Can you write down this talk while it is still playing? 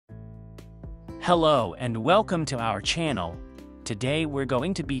Hello and welcome to our channel. Today we're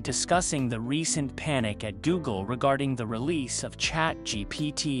going to be discussing the recent panic at Google regarding the release of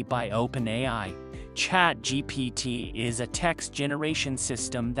ChatGPT by OpenAI. ChatGPT is a text generation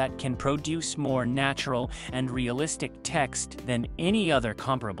system that can produce more natural and realistic text than any other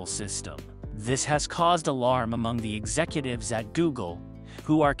comparable system. This has caused alarm among the executives at Google,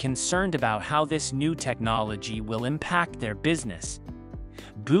 who are concerned about how this new technology will impact their business.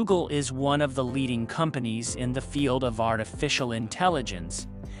 Google is one of the leading companies in the field of artificial intelligence,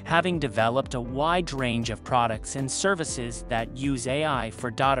 having developed a wide range of products and services that use AI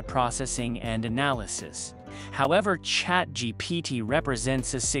for data processing and analysis. However, ChatGPT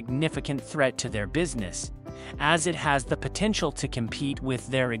represents a significant threat to their business, as it has the potential to compete with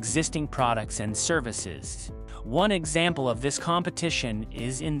their existing products and services. One example of this competition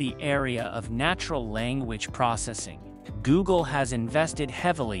is in the area of natural language processing. Google has invested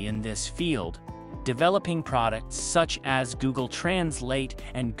heavily in this field, developing products such as Google Translate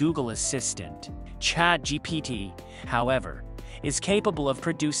and Google Assistant. ChatGPT, however, is capable of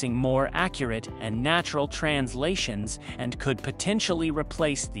producing more accurate and natural translations and could potentially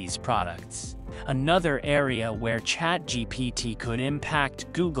replace these products. Another area where ChatGPT could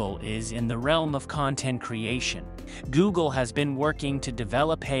impact Google is in the realm of content creation. Google has been working to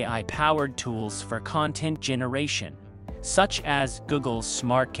develop AI-powered tools for content generation, such as Google's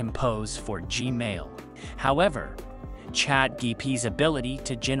Smart Compose for Gmail. However, ChatGPT's ability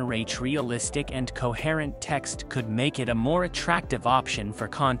to generate realistic and coherent text could make it a more attractive option for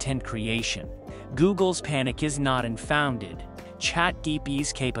content creation. Google's panic is not unfounded.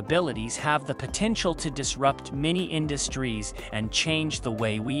 ChatGPT's capabilities have the potential to disrupt many industries and change the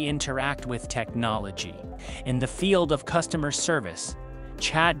way we interact with technology. In the field of customer service,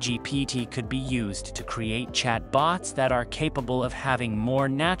 ChatGPT could be used to create chatbots that are capable of having more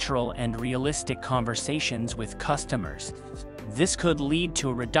natural and realistic conversations with customers. This could lead to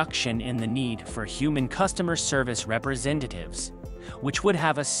a reduction in the need for human customer service representatives, which would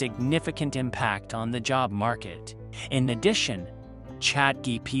have a significant impact on the job market. In addition,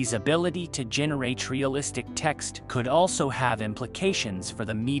 ChatGPT's ability to generate realistic text could also have implications for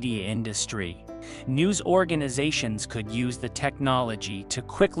the media industry. News organizations could use the technology to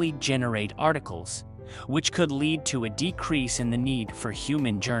quickly generate articles, which could lead to a decrease in the need for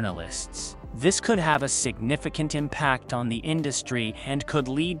human journalists. This could have a significant impact on the industry and could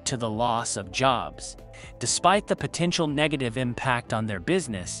lead to the loss of jobs. Despite the potential negative impact on their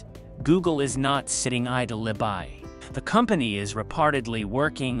business, Google is not sitting idly by. The company is reportedly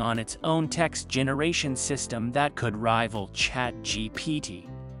working on its own text generation system that could rival ChatGPT.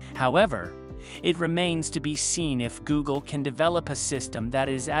 However, it remains to be seen if Google can develop a system that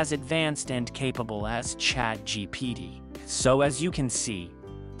is as advanced and capable as ChatGPT. So as you can see,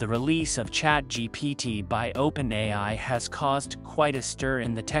 the release of ChatGPT by OpenAI has caused quite a stir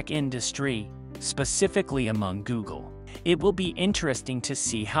in the tech industry, specifically among Google. It will be interesting to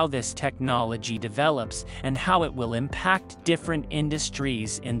see how this technology develops and how it will impact different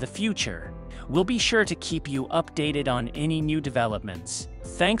industries in the future. We'll be sure to keep you updated on any new developments.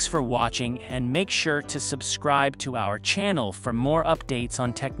 Thanks for watching and make sure to subscribe to our channel for more updates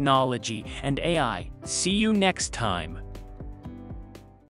on technology and AI. See you next time.